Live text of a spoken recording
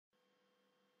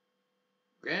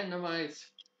Randomized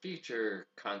Future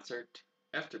Concert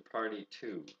After Party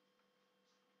 2.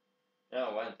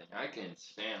 Now, one thing, I can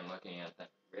stand looking at that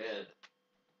red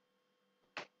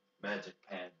magic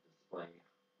pad display.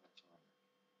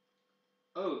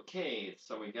 Okay,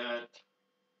 so we got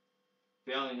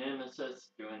Failing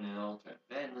Nemesis doing an alternate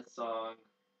madness song.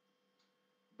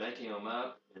 Backing them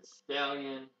up is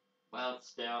Stallion, Wild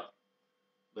Stout,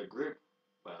 the group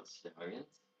Wild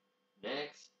Stallions,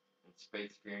 Next, and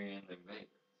Space Fury and the Invaders.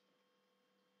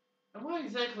 And what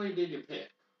exactly did you pick?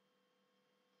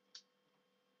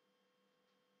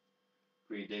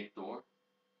 Predictor?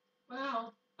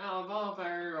 Well, out of all of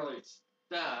our early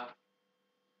stuff,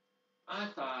 I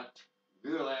thought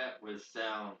Roulette would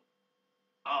sound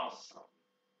awesome.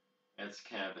 It's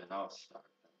kind of an all-star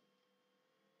thing.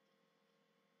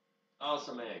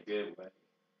 Awesome in a good way.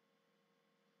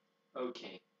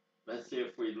 Okay, let's see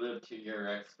if we live to your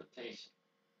expectation.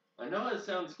 I know it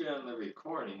sounds good on the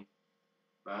recording,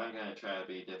 but I'm going to try to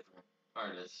be a different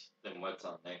artist than what's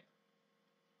on there.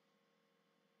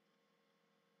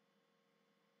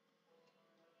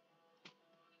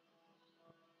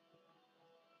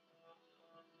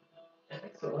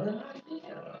 Excellent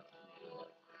idea.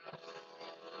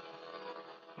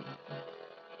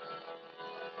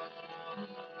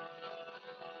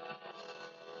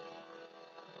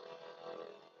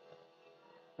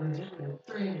 One, two,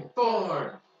 three,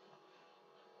 four.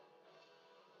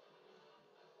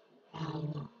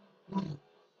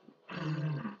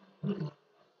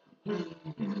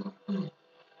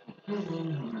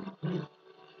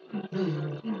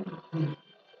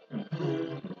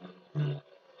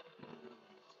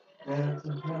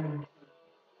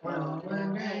 Well,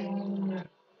 when rain,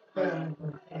 but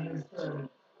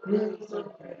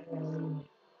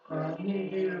I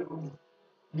need you,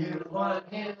 you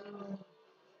want him,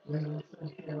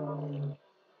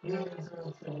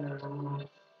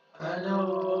 I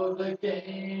know the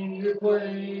game you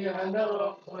play, I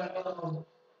know well.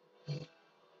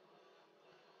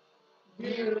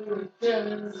 You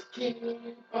just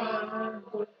keep on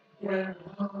when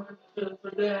hearts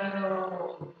are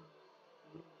down.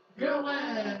 Go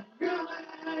ahead,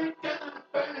 gotta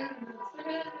burn the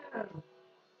sand.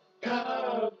 Caught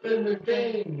up in the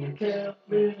game, you can't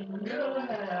win. Go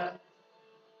ahead,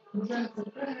 just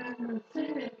burn the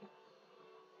sand.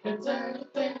 It's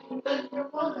everything that you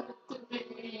want it to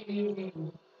be.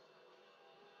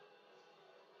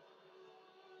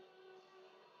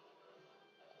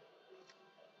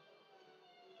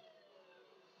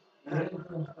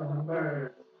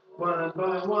 Bird, one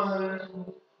by one,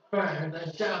 burn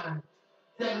the shot,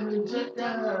 damage it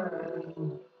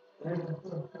done.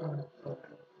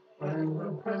 Find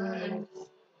the price,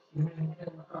 make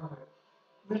it hard,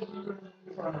 make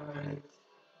it price.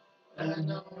 I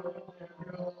know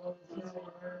it goes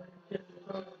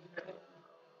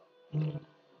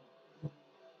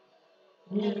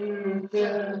you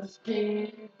just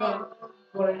keep on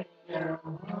playing your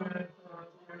heart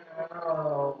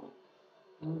out.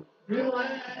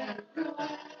 Roulette,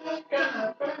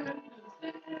 gotta burn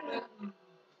the sand.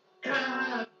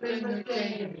 Caught up in the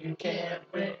game, you can't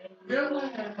win.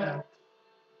 Roulette,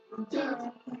 just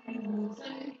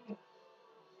sing.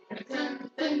 It's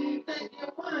everything that you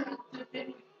want it to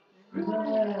be.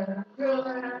 Roulette,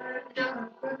 gotta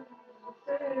burn the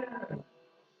sand.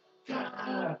 Caught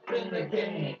up in the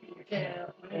game, you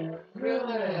can't win.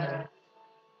 Roulette,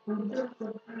 just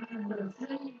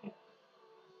sing.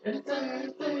 It's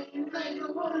everything that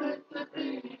you want it to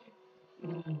be.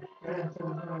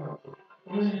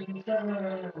 When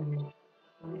time,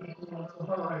 so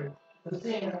hard, the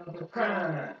sin of the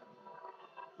crime.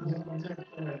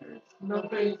 No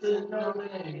faces, no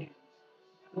names.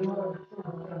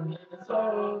 It's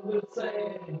all the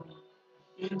same.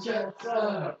 You just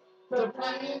up to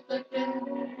play the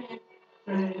game.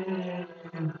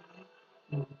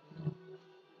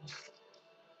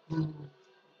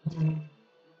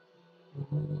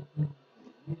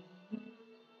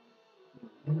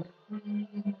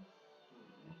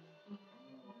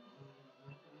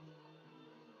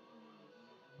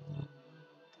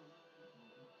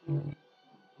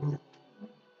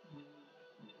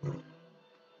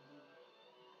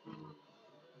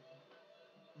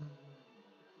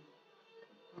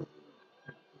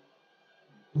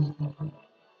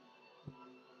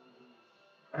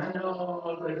 I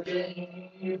know the game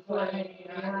you play,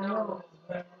 I know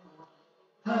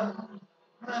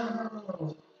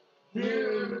how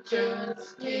you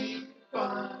just keep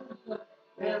on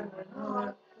every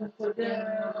heart to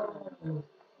down.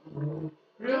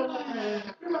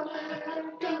 Roulette,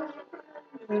 gonna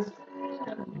burn.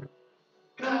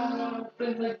 Caught up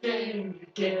in the game, you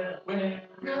can't win.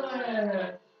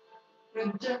 Roulette,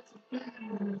 and just a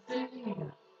fantasy.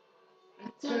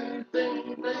 It's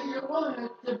everything that you want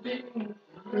it to be.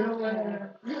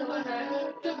 Roulette,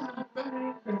 roulette, got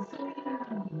fantasy.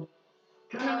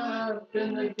 Caught up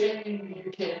in the game,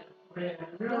 you can't win.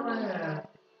 Roulette,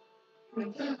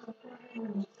 and just a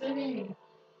fantasy.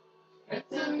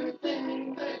 It's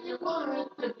everything that you want it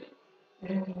to be.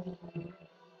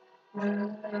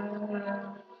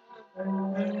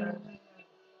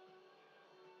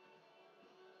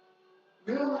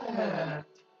 Roulette.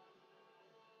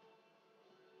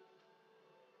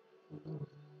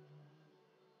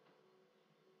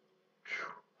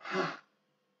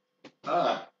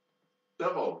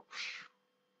 Double.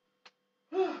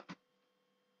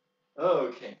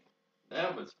 Okay,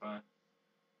 that was fun.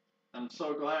 I'm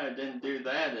so glad I didn't do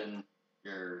that in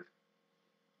your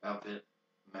outfit,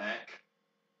 Mac.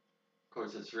 Of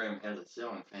course, this room has a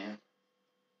ceiling fan,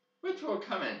 which will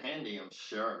come in handy, I'm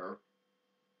sure,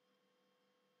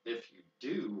 if you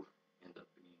do end up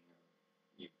being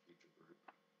a new future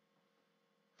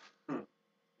group.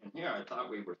 And here I thought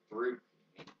we were through.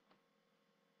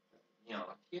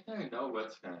 You never know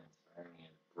what's going to inspire me to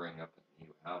bring up a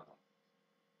new album.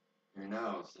 Who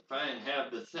knows? If I didn't have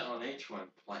this LNH one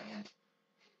planned,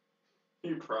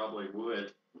 you probably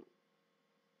would.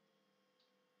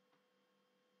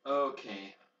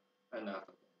 Okay, enough of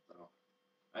that though.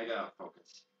 I gotta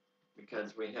focus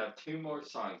because we have 2 more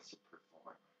songs to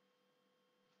perform.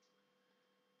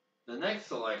 The next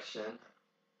selection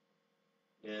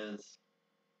is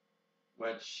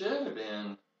what should have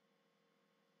been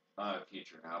a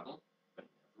future album, but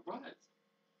never was.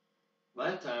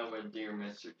 Last time was Dear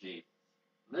Mr. Jesus.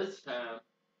 This time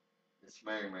it's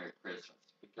Merry Merry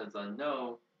Christmas because I don't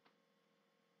know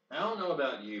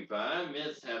about you, but I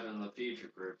miss having the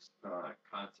future groups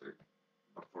concert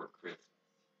before Christmas.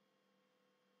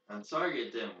 I'm sorry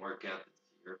it didn't work out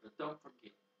this year, but don't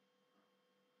forget.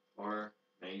 Or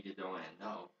maybe you don't even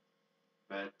know.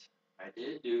 But I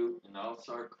did do an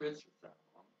All-Star Christmas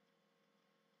album.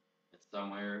 It's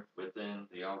somewhere within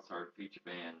the All-Star Feature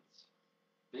Band's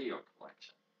video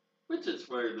collection, which is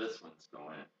where this one's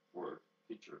going for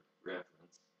future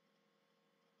reference.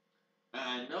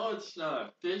 I know it's not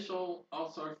official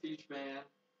All-Star Feature Band,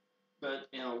 but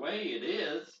in a way it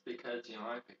is because,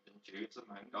 I picked and choose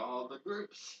among all the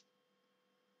groups.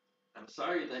 I'm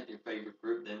sorry that your favorite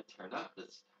group didn't turn up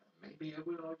this time. Maybe it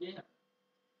will again.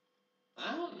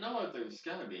 I don't know if there's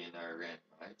going to be another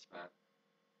Randomized, but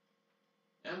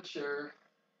I'm sure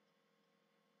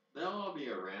they'll all be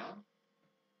around.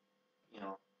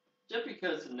 Just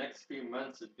because the next few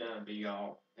months is going to be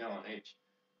all LNH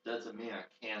doesn't mean I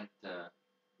can't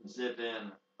zip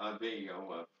in a video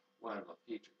of one of the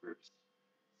future groups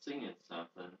singing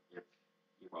something if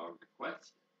you all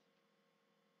request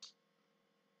it.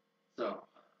 So,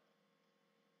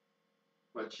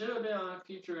 what should have been on a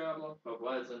future album but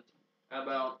wasn't, how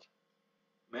about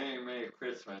Merry Merry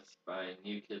Christmas by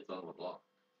New Kids on the Block?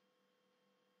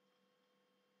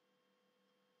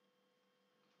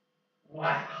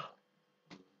 Wow.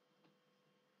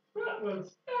 That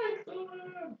was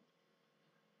excellent.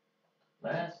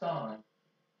 Last song.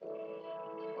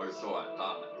 Or so I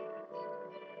thought.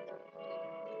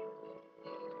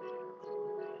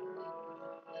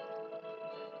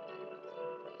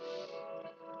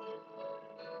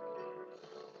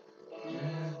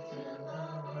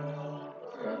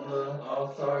 From the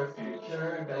All-Star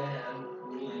Future Band,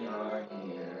 we are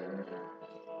here.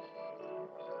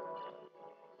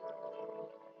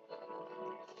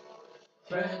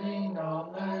 Spreading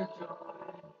all our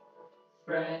joy,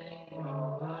 spreading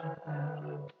all our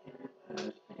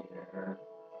happiness here.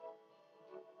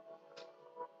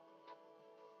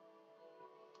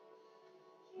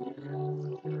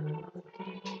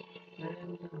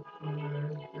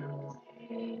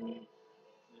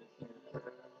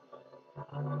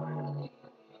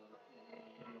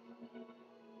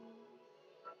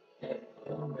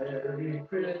 Merry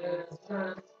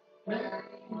Christmas, Merry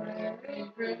Merry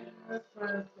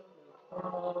Christmas,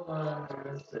 all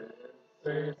our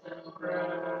sisters and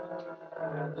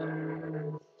brothers.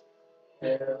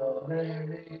 Hail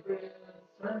Merry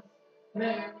Christmas,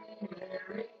 Merry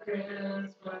Merry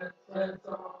Christmas, let's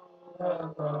all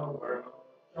of the world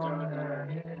join our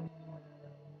hands.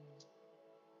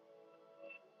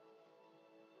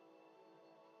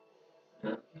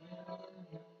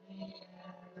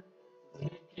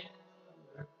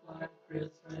 Together like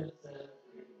Christmas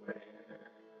everywhere.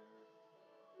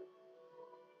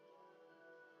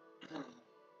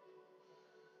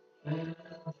 And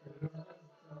through the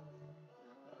sun,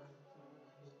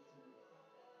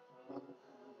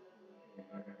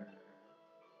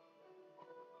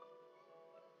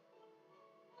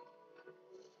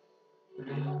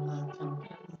 Merry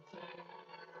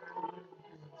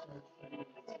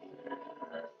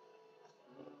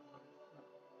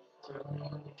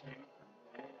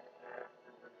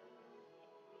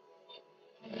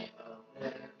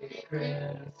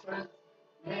Christmas,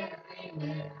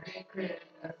 Merry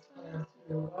Christmas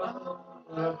to all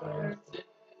of our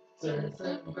sisters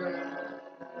and brothers.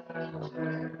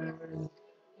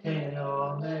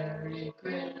 Hail Merry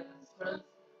Christmas,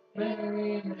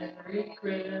 Merry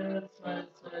Christmas,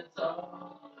 let's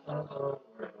all of the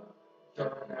world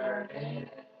join our hands.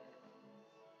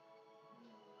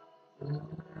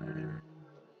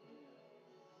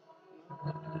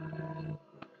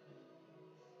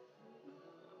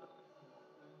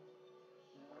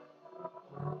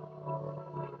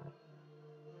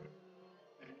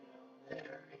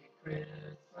 Merry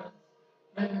Christmas,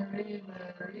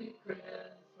 Merry Christmas,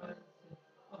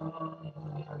 all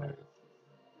our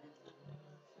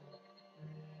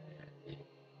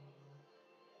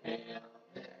Hail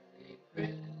Merry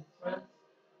Christmas,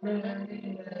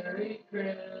 Merry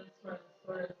Christmas,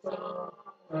 let's all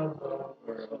of the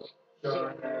world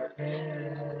join our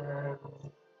hands.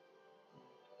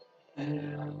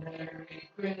 Hail Merry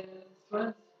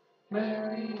Christmas,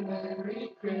 Merry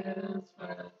Christmas,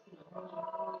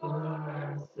 all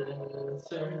our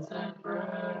sisters and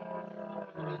brothers.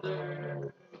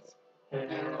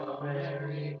 Hail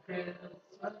Merry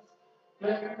Christmas,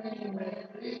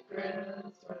 Merry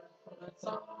Christmas, let's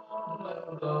all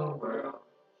of the world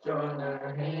join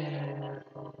our hands.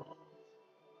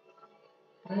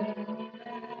 Merry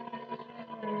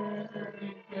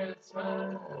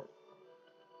Christmas.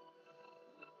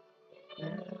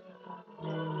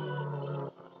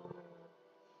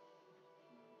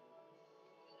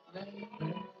 Merry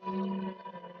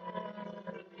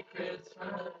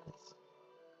Christmas.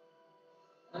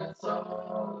 Let's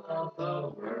all of the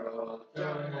world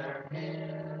join our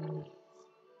hands.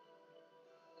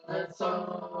 Let's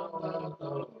all of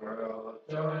the world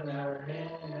join our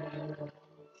hands.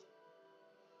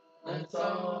 Let's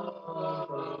all of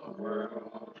the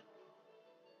world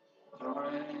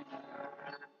join our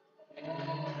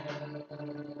hands.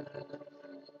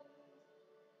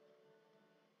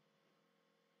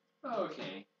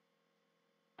 Okay.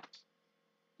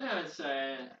 That's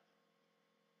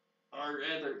or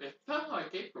rather, it felt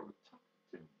like April was talking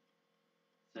to me,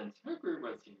 since her group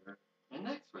was here and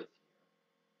Next was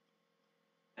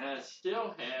here. And I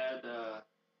still had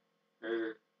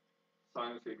her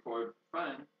songs recorded for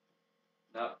fun,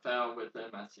 not found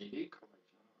within my CD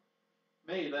collection.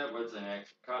 Maybe that was an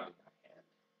extra copy I had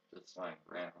just lying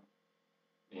around,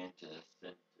 meant to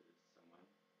send to someone.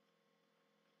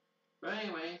 But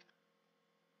anyway,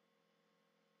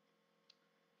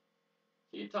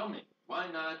 she told me, why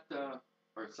not,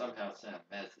 or somehow send a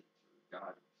message to God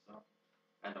or something.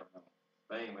 I don't know.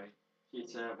 But anyway, she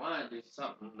said, why not do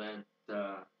something that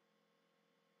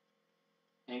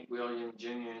Hank Williams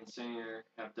Jr. and Sr.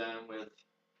 have done with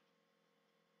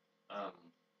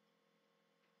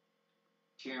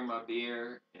Tear My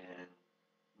Beer, and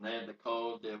Ned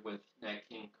Nicole did with Nat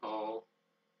King Cole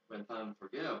with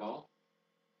Unforgettable.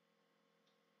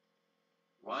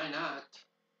 Why not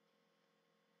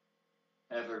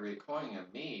have a recording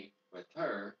of me with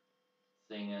her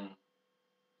singing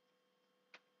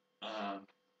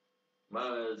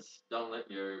Mothers Don't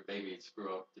Let Your Babies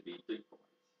Grow Up to Be Big Boys.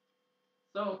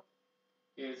 So,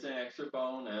 here's an extra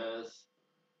bonus.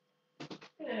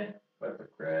 But the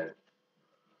credit.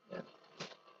 Yeah.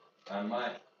 I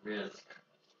might risk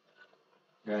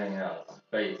running out of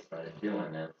space by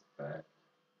doing this, but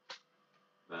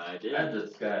I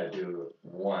just gotta do it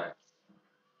once.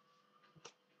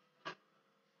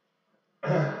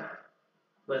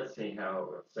 Let's see how it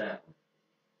will sound.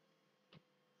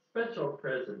 Special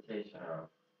presentation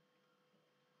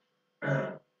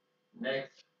of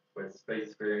Next with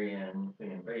Space Fairy and the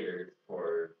Invaders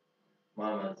for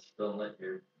Mamas Don't Let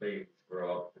Your Babies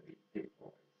Grow Up to Be Big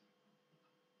Boys.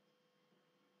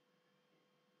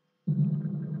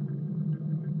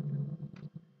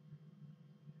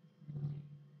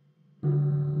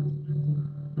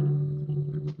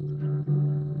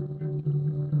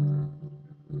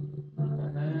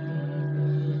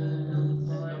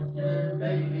 Let your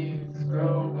babies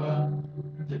grow up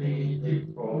to be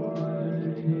big boys.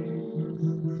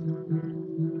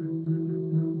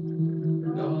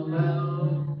 Don't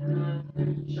let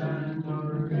them shine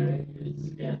or race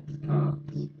against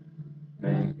cops.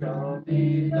 Make all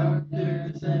be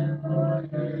doctors and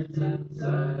lawyers and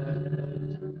such.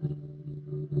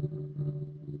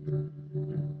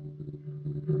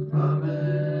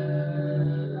 Mamas,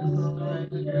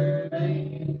 let your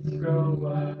babies grow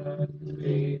up to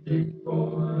be big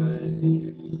boys.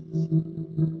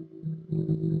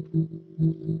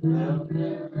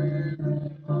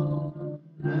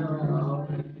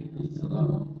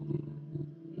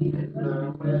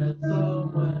 Even with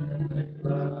someone they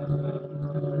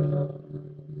love,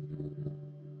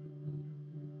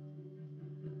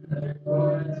 their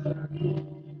voice are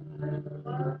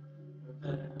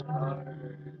they're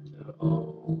hard to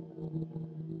hold.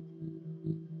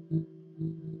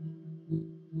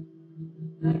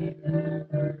 They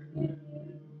never knew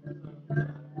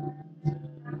sometimes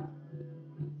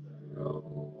they're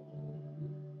old.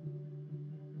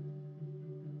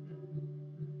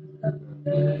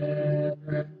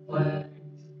 Different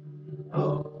flags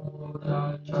hold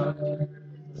our charters.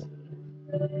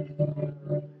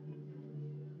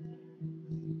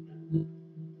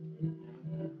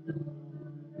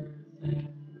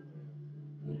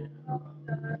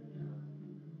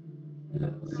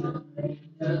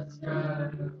 Just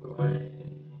drive away.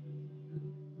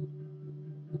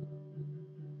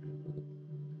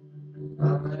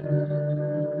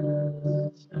 Mothers,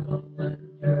 don't let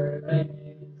your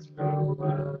babies grow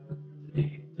up to be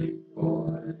big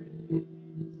boys.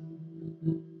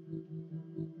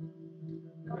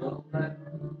 Grow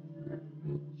loud,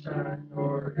 shine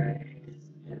your rays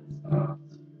against us.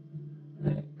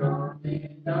 They gon' be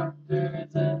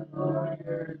doctors and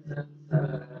lawyers and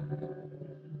such.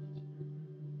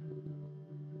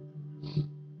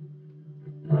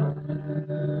 Mothers,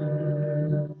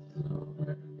 don't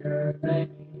let your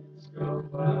babies grow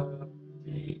up to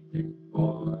be big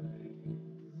boys.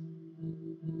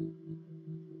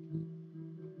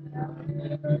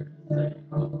 Never stay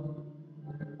home,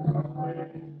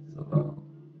 always alone,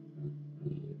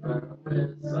 even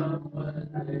with someone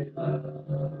they love.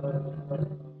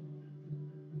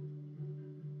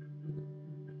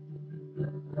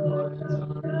 Boys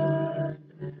are back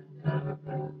in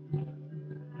heaven.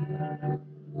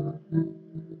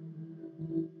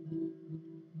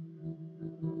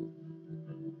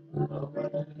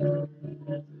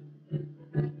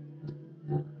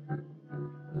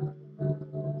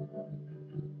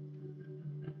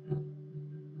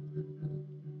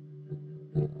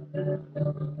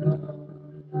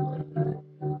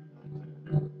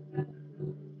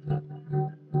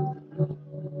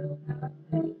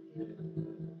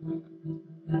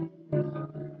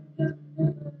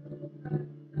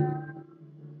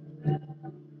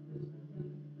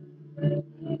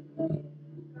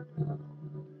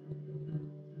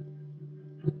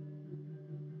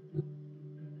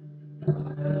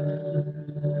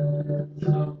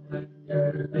 Don't let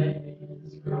your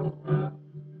babies grow up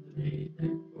to be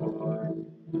big boys.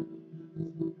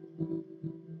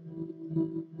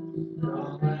 Go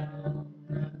around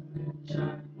and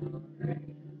shine your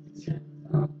rays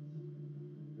against us.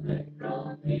 They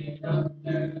gon' be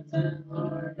doctors and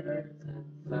lawyers and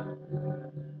such.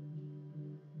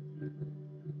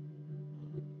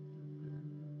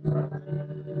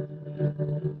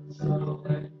 So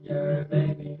let your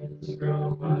babies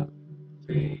grow up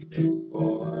to be big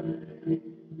boys.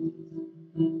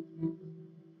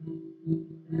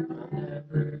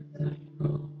 Never stay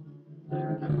home,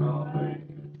 they're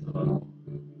always alone,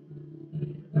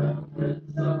 even with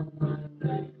someone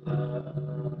they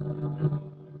love.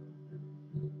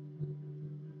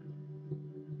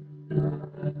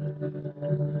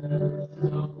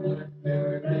 Don't let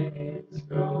your babies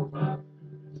grow up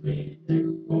to be big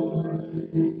boys.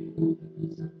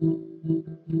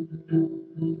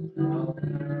 All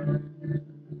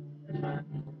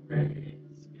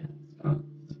race against us.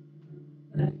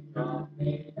 They gon'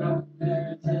 be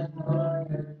doctors and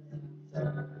lawyers and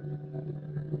such.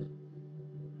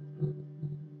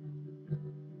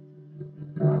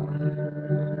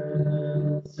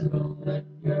 Don't let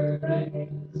your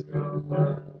babies grow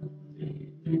up to be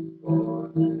big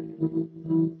boys.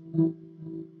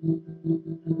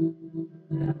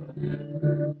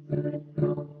 Never say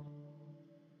no.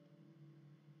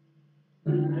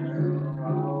 They're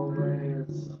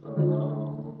always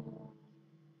alone,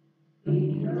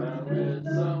 even with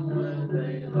someone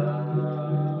they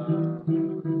love.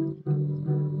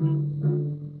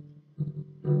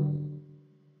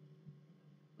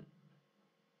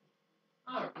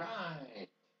 All right,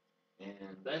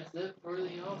 and that's it for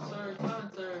the All-Star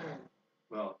concert.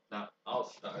 Well, not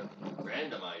All-Star,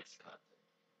 Randomized concert.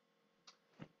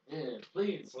 And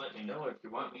please let me know if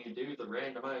you want me to do the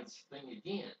randomized thing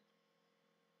again.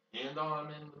 And I'm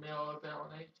in the middle of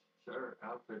LNH. Sure,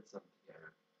 I'll put some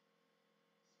together.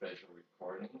 Special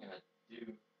recording. I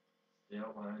do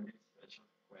still want to do special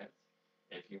requests.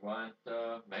 If you want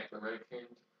McLaren to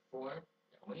perform,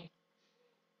 tell me.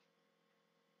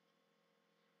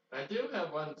 I do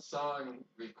have one song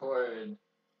recorded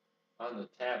on the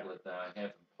tablet that I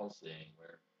haven't posted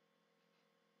anywhere.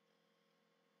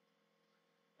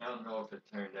 I don't know if it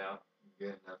turned out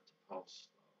good enough to post,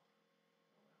 though.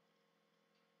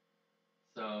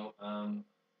 So,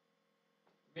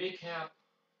 recap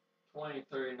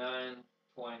 2039,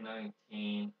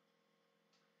 2019.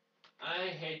 I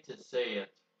hate to say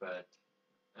it, but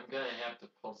I'm going to have to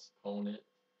postpone it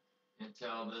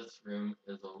until this room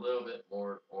is a little bit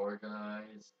more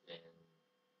organized and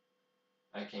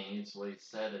I can easily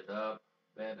set it up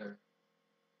better.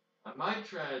 I might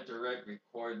try to direct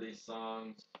record these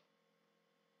songs.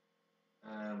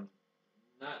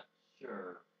 Not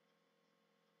sure.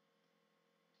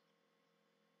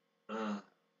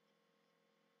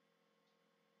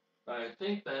 But I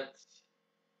think that's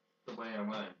the way I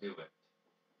want to do it.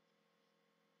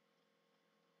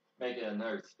 Make it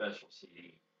another special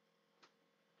CD.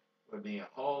 Would be a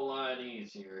whole lot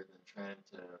easier than trying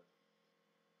to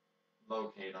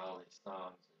locate all these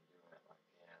songs and do it like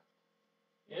that.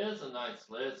 It is a nice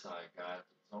list I got.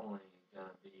 It's only going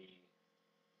to be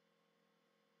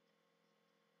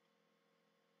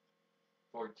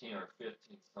 14 or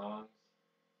 15 songs.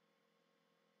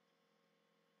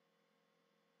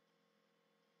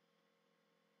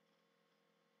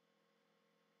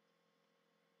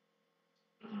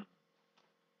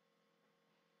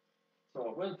 So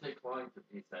it wouldn't take long to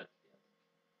piece that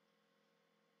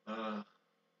together.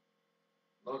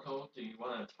 Loco, do you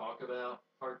want to talk about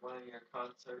part one of your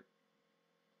concert?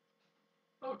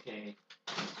 Okay.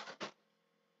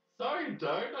 Sorry,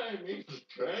 darn, I didn't mean to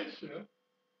trash you.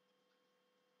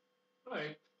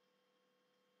 Alright.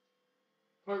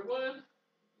 Part one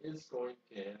is going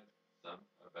to have some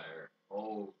of our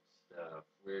old stuff.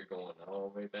 We're going all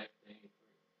the way back to 83.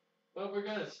 Well, we're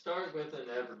going to start with an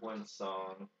Everyone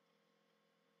song.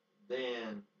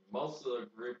 Then most of the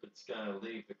group it's going to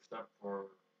leave except for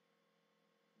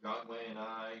Godway and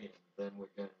I, and then we're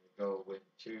going to go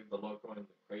into the local and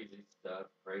the crazy stuff,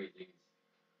 crazies,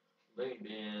 leaned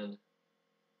in.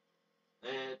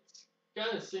 And it's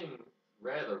going to seem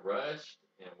rather rushed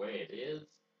in the way it is,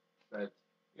 but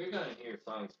you're going to hear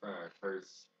songs from our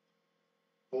first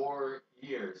 4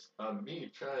 years of me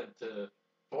trying to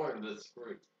form this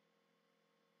group.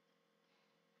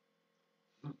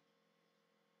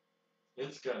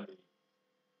 It's going to be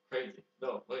crazy.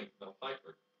 No, wait, no,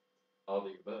 hyper. All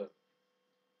the above.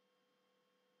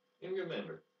 And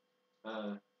remember,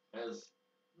 as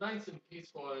nice and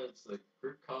peaceful as the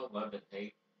group called Love and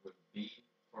Hate would be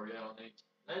for LNH,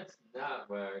 that's not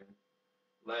what our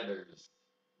letters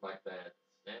like that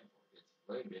stand for. It's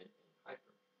limited and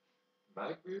hyper.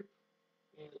 My group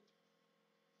is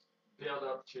built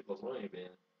up to the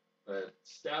limit, but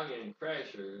Stallion and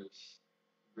Crasher's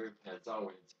group has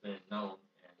always been known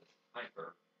as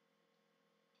hyper.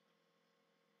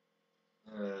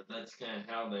 That's kind of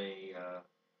how they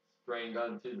sprang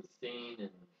onto the scene and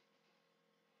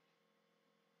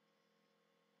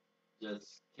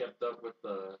just kept up with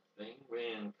the thing.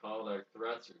 We called our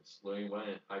thrusters Louis 1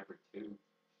 and Hyper 2.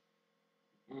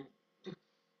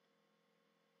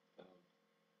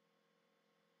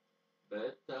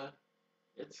 But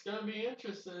it's going to be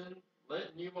interesting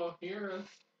letting you all hear us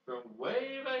from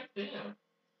way back then.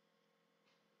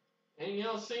 And you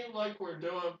know, it seems like we're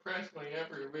doing practically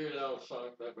every Weird Al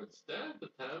song that was done at the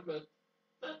time, but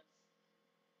that's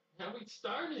how we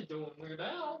started doing Weird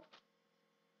Al.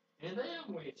 And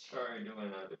then we started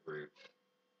doing other groups.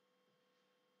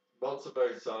 Most of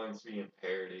our songs being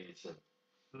parodies,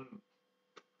 and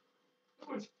it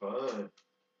was fun.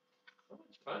 So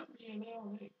much fun being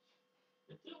LNH.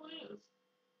 It still is.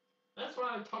 That's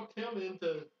why I talked him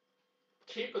into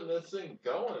keeping this thing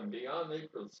going beyond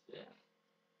April's death.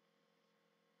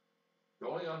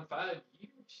 Going on 5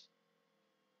 years.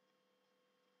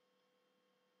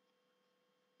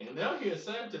 And now he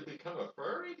decided to become a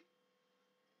furry?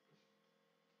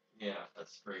 Yeah, a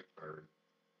straight furry.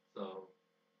 So,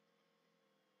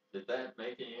 did that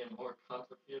make it any more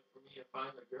complicated for me to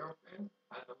find a girlfriend?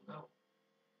 I don't know.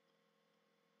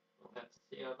 We'll have to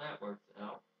see how that works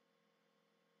out.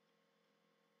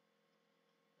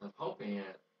 I'm hoping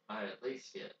that I at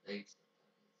least get dates this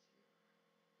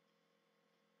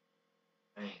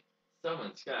year. Man,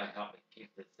 someone's got to help me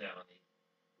keep this down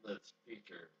in this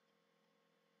future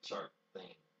chart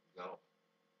thing going.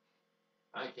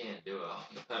 I can't do it all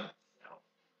by myself.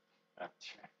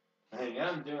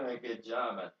 I'm doing a good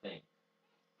job, I think.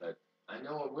 But I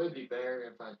know it would be better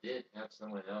if I did have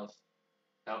someone else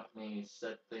help me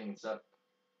set things up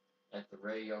at the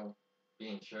radio,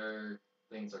 being sure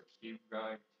things are cued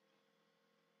right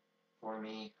for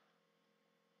me.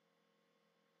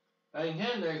 I mean,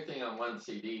 having everything on one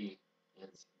CD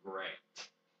is great.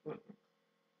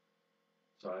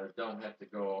 So I don't have to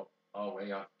go all the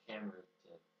way off camera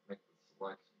to make the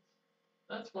selections.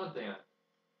 That's one thing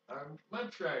I'm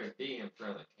much rather be in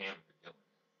front of the camera doing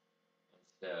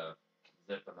it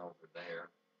zipping over there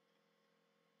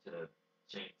to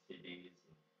change CDs.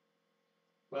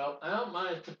 Well, I don't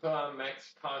mind to put on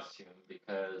Mac's costume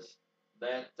because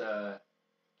that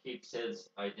keeps his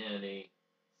identity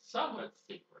somewhat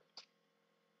secret.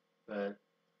 But,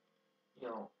 you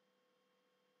know,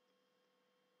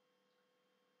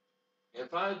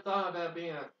 if I had thought about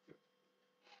being a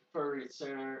furry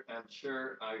sooner, I'm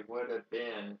sure I would have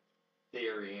been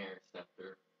Theory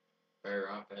Interceptor better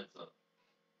off as a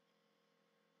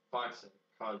fox that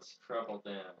causes trouble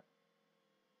than a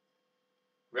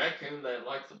raccoon that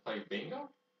likes to play bingo.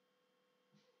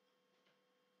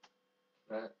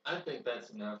 But I think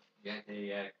that's enough yak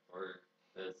for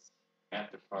this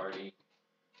after party.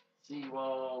 See you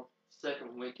all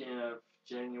second weekend of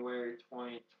January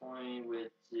 2020,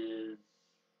 which is,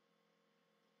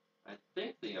 I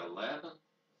think, the 11th,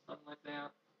 something like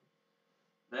that.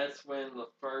 That's when the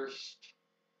first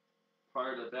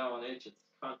part of LNH's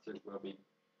concert will be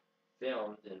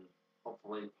filmed and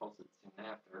hopefully posted soon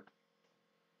after.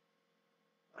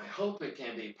 I hope it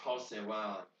can be posted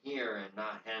while I'm here and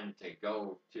not having to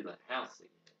go to the house to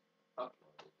get it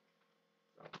uploaded.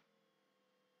 So,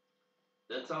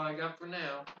 that's all I got for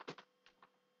now.